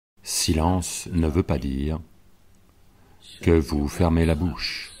silence ne veut pas dire que vous fermez la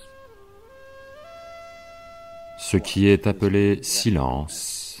bouche. Ce qui est appelé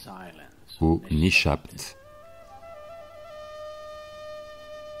silence ou nishapt,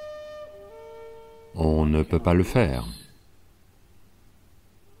 on ne peut pas le faire,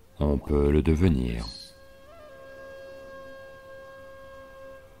 on peut le devenir.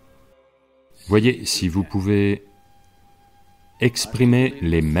 Voyez, si vous pouvez exprimer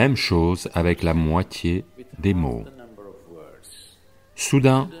les mêmes choses avec la moitié des mots,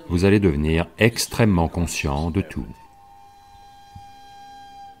 soudain, vous allez devenir extrêmement conscient de tout.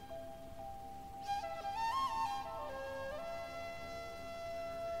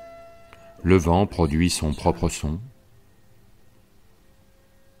 Le vent produit son propre son,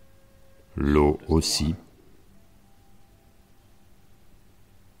 l'eau aussi.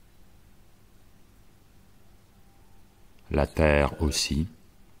 La terre aussi.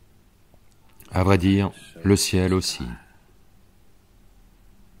 À vrai dire, le ciel aussi.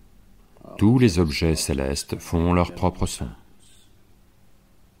 Tous les objets célestes font leur propre son.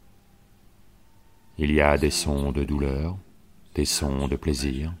 Il y a des sons de douleur, des sons de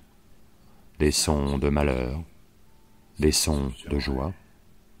plaisir, des sons de malheur, des sons de joie.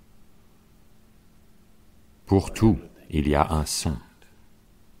 Pour tout, il y a un son.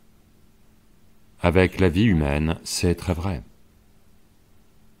 Avec la vie humaine, c'est très vrai.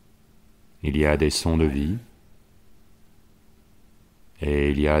 Il y a des sons de vie,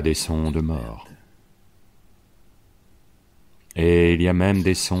 et il y a des sons de mort. Et il y a même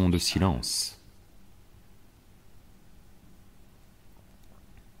des sons de silence.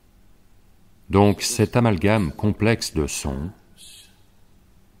 Donc cet amalgame complexe de sons,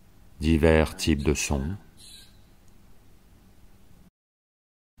 divers types de sons,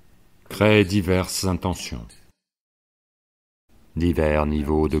 crée diverses intentions, divers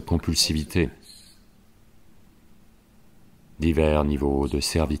niveaux de compulsivité, divers niveaux de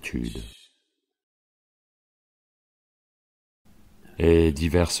servitude, et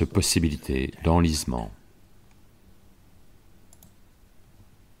diverses possibilités d'enlisement.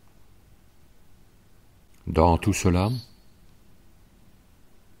 Dans tout cela,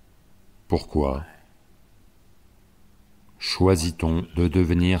 pourquoi choisit-on de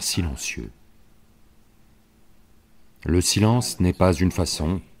devenir silencieux? Le silence n'est pas une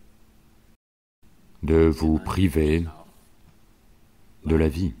façon de vous priver de la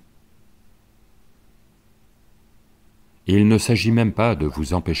vie. Il ne s'agit même pas de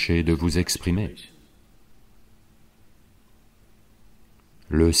vous empêcher de vous exprimer.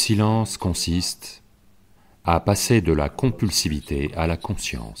 Le silence consiste à passer de la compulsivité à la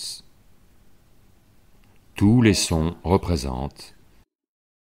conscience. Tous les sons représentent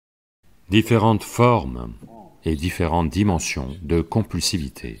différentes formes et différentes dimensions de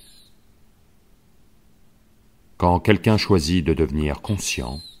compulsivité. Quand quelqu'un choisit de devenir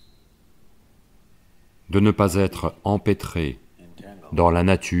conscient, de ne pas être empêtré dans la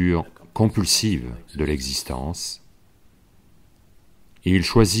nature compulsive de l'existence, il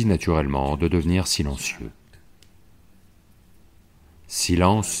choisit naturellement de devenir silencieux.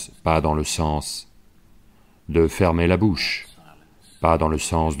 Silence, pas dans le sens de fermer la bouche, pas dans le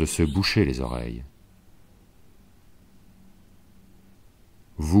sens de se boucher les oreilles.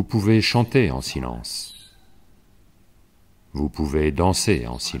 Vous pouvez chanter en silence. Vous pouvez danser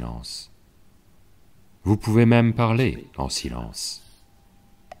en silence. Vous pouvez même parler en silence.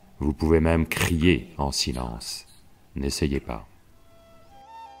 Vous pouvez même crier en silence. N'essayez pas.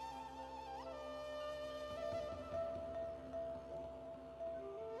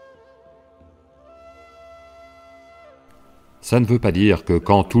 Ça ne veut pas dire que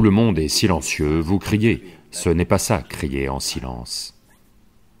quand tout le monde est silencieux, vous criez. Ce n'est pas ça, crier en silence.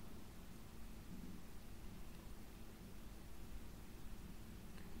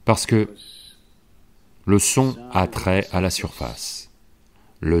 Parce que le son a trait à la surface,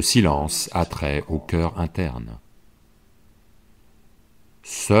 le silence a trait au cœur interne.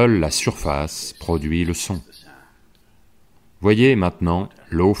 Seule la surface produit le son. Voyez maintenant,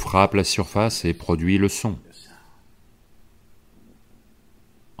 l'eau frappe la surface et produit le son.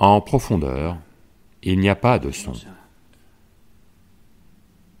 En profondeur, il n'y a pas de son.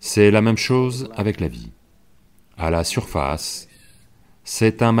 C'est la même chose avec la vie. À la surface,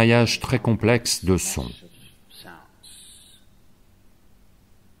 c'est un maillage très complexe de sons.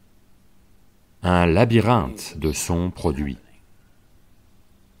 Un labyrinthe de sons produits.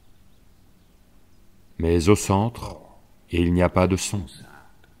 Mais au centre, il n'y a pas de son.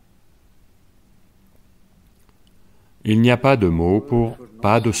 Il n'y a pas de mot pour «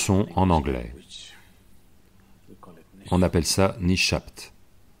 pas de son » en anglais. On appelle ça nishapt,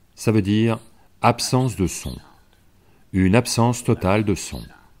 ça veut dire absence de son, une absence totale de son.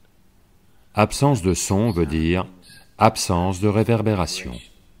 Absence de son veut dire absence de réverbération.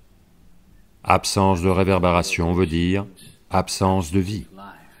 Absence de réverbération veut dire absence de vie.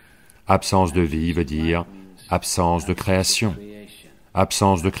 Absence de vie veut dire absence de création.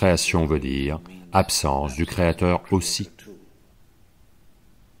 Absence de création veut dire absence du Créateur aussi.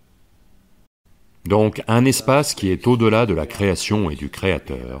 Donc un espace qui est au-delà de la création et du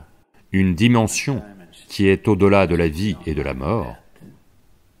Créateur, une dimension qui est au-delà de la vie et de la mort,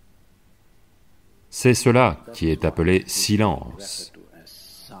 c'est cela qui est appelé silence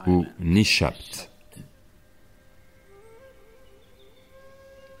ou nishapt.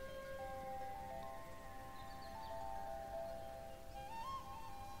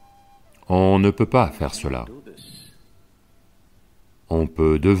 On ne peut pas faire cela. On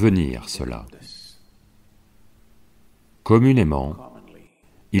peut devenir cela. Communément,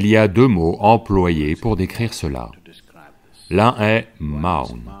 il y a deux mots employés pour décrire cela. L'un est «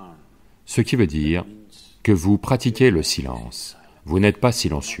 maun », ce qui veut dire que vous pratiquez le silence, vous n'êtes pas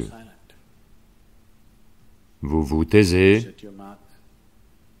silencieux. Vous vous taisez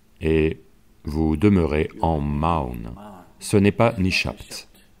et vous demeurez en maun, ce n'est pas nishapt.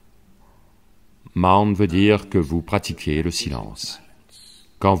 Maun veut dire que vous pratiquez le silence.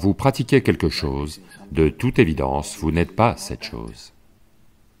 Quand vous pratiquez quelque chose, de toute évidence, vous n'êtes pas cette chose.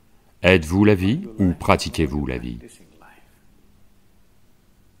 Êtes-vous la vie ou pratiquez-vous la vie?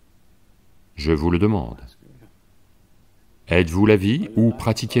 Je vous le demande. Êtes-vous la vie ou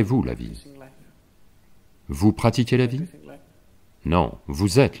pratiquez-vous la vie? Vous pratiquez la vie? Non,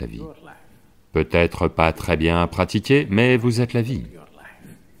 vous êtes la vie. Peut-être pas très bien pratiquée, mais vous êtes la vie.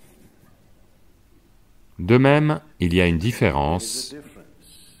 De même, il y a une différence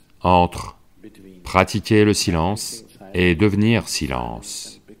entre pratiquer le silence et devenir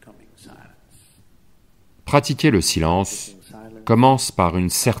silence. Pratiquer le silence commence par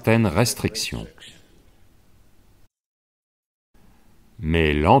une certaine restriction.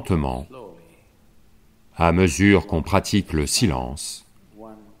 Mais lentement, à mesure qu'on pratique le silence,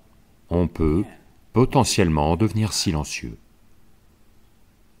 on peut potentiellement devenir silencieux.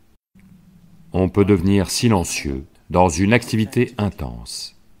 On peut devenir silencieux dans une activité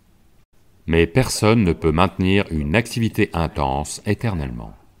intense. Mais personne ne peut maintenir une activité intense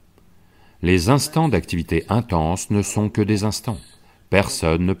éternellement. Les instants d'activité intense ne sont que des instants.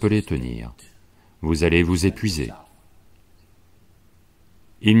 Personne ne peut les tenir. Vous allez vous épuiser.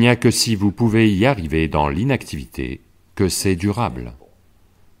 Il n'y a que si vous pouvez y arriver dans l'inactivité que c'est durable.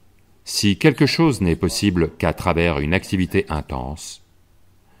 Si quelque chose n'est possible qu'à travers une activité intense,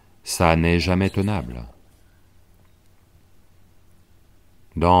 ça n'est jamais tenable.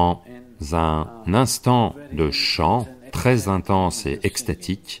 Dans un instant de chant très intense et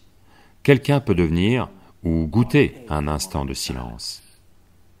extatique, quelqu'un peut devenir ou goûter un instant de silence.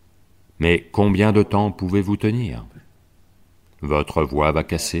 Mais combien de temps pouvez-vous tenir? Votre voix va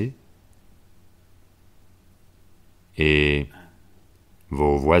casser et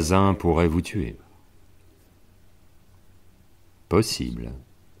vos voisins pourraient vous tuer. Possible.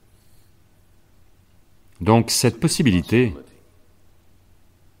 Donc cette possibilité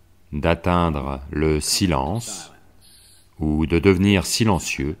d'atteindre le silence ou de devenir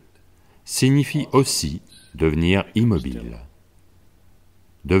silencieux signifie aussi devenir immobile,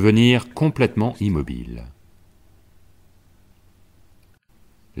 devenir complètement immobile.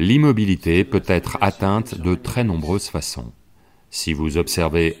 L'immobilité peut être atteinte de très nombreuses façons. Si vous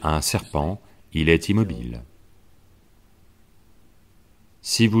observez un serpent, il est immobile.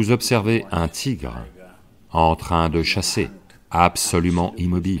 Si vous observez un tigre en train de chasser, absolument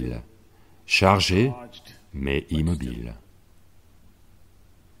immobile, chargé, mais immobile.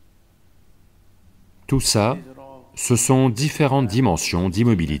 Tout ça, ce sont différentes dimensions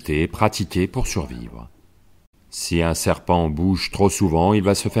d'immobilité pratiquées pour survivre. Si un serpent bouge trop souvent, il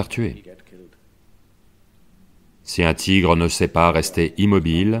va se faire tuer. Si un tigre ne sait pas rester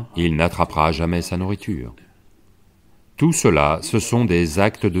immobile, il n'attrapera jamais sa nourriture. Tout cela, ce sont des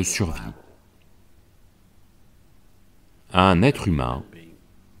actes de survie. Un être humain,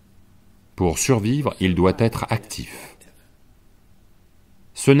 pour survivre, il doit être actif.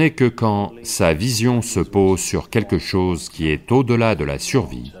 Ce n'est que quand sa vision se pose sur quelque chose qui est au-delà de la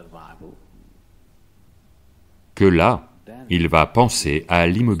survie, que là, il va penser à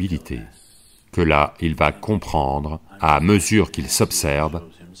l'immobilité, que là, il va comprendre, à mesure qu'il s'observe,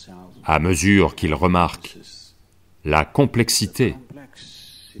 à mesure qu'il remarque la complexité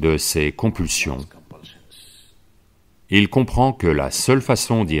de ses compulsions, il comprend que la seule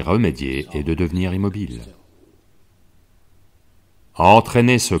façon d'y remédier est de devenir immobile.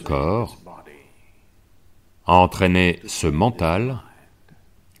 entraîner ce corps, entraîner ce mental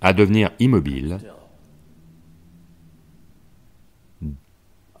à devenir immobile,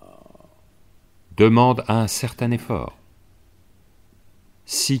 demande un certain effort.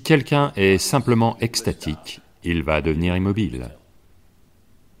 Si quelqu'un est simplement extatique, il va devenir immobile.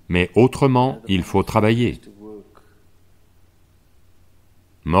 Mais autrement, il faut travailler.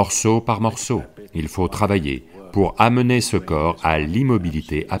 Morceau par morceau, il faut travailler pour amener ce corps à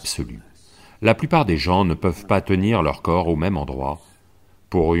l'immobilité absolue. La plupart des gens ne peuvent pas tenir leur corps au même endroit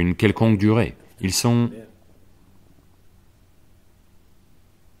pour une quelconque durée. Ils sont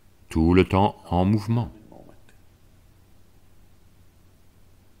tout le temps en mouvement.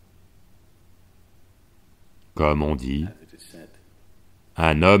 Comme on dit,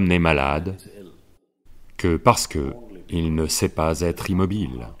 un homme n'est malade que parce qu'il ne sait pas être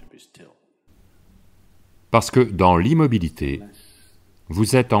immobile. Parce que dans l'immobilité,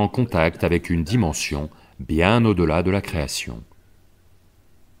 vous êtes en contact avec une dimension bien au-delà de la création.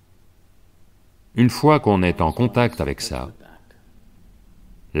 Une fois qu'on est en contact avec ça,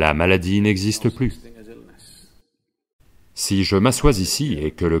 la maladie n'existe plus. Si je m'assois ici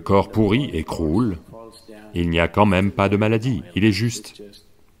et que le corps pourri et croule, il n'y a quand même pas de maladie, il est juste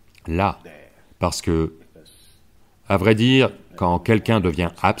là, parce que, à vrai dire, quand quelqu'un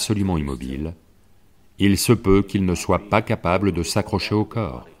devient absolument immobile, il se peut qu'il ne soit pas capable de s'accrocher au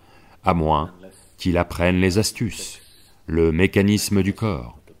corps, à moins qu'il apprenne les astuces, le mécanisme du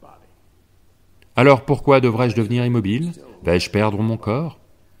corps. Alors pourquoi devrais-je devenir immobile? Vais-je perdre mon corps?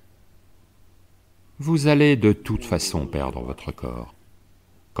 Vous allez de toute façon perdre votre corps.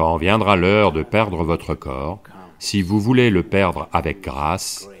 Quand viendra l'heure de perdre votre corps, si vous voulez le perdre avec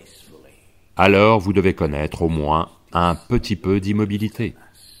grâce, alors vous devez connaître au moins un petit peu d'immobilité.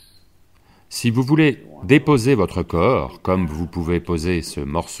 Si vous voulez déposer votre corps, comme vous pouvez poser ce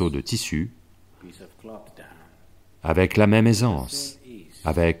morceau de tissu, avec la même aisance,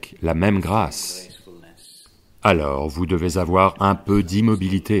 avec la même grâce, alors vous devez avoir un peu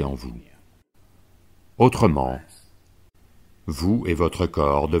d'immobilité en vous. Autrement, vous et votre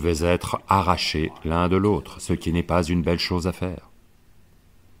corps devez être arrachés l'un de l'autre, ce qui n'est pas une belle chose à faire.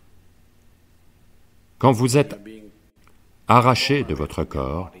 Quand vous êtes arraché de votre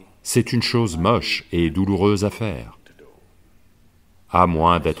corps, c'est une chose moche et douloureuse à faire, à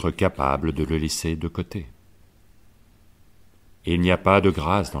moins d'être capable de le laisser de côté. Il n'y a pas de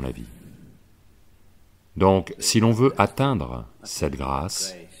grâce dans la vie. Donc, si l'on veut atteindre cette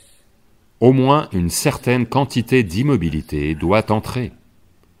grâce, au moins une certaine quantité d'immobilité doit entrer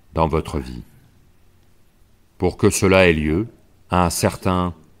dans votre vie. Pour que cela ait lieu, un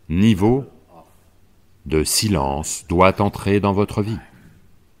certain niveau de silence doit entrer dans votre vie.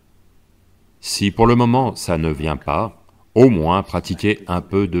 Si pour le moment ça ne vient pas, au moins pratiquez un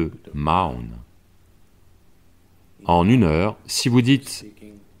peu de maun. En 1 heure, si vous dites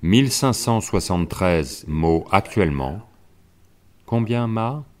 1573 mots actuellement, combien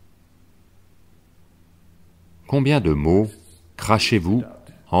ma? Combien de mots crachez-vous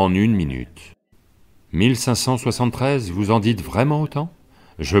en 1 minute? 1573, vous en dites vraiment autant?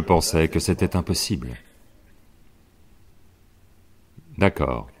 Je pensais que c'était impossible.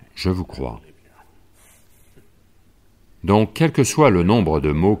 D'accord, je vous crois. Donc, quel que soit le nombre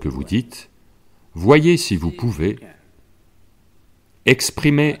de mots que vous dites, voyez si vous pouvez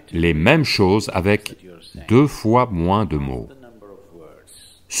exprimer les mêmes choses avec 2 fois moins de mots.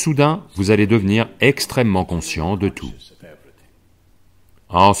 Soudain, vous allez devenir extrêmement conscient de tout.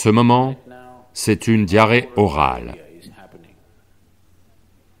 En ce moment, c'est une diarrhée orale.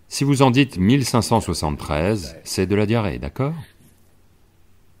 Si vous en dites 1573, c'est de la diarrhée, d'accord?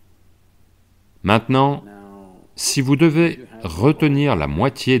 Maintenant, si vous devez retenir la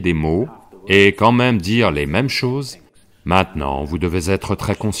moitié des mots et quand même dire les mêmes choses, maintenant vous devez être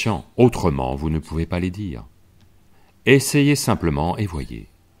très conscient, autrement vous ne pouvez pas les dire. Essayez simplement et voyez.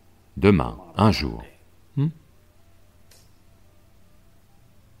 Demain, un jour.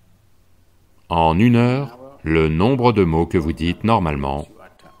 En 1 heure, le nombre de mots que vous dites normalement,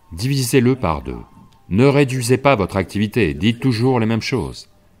 divisez-le par 2. Ne réduisez pas votre activité, dites toujours les mêmes choses,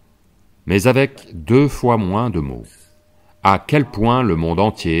 mais avec 2 fois moins de mots. À quel point le monde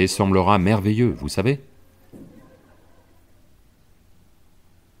entier semblera merveilleux, vous savez?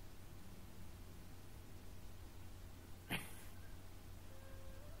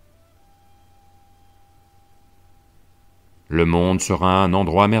 Le monde sera un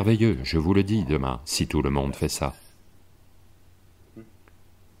endroit merveilleux, je vous le dis demain, si tout le monde fait ça.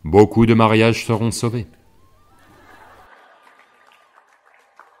 Beaucoup de mariages seront sauvés.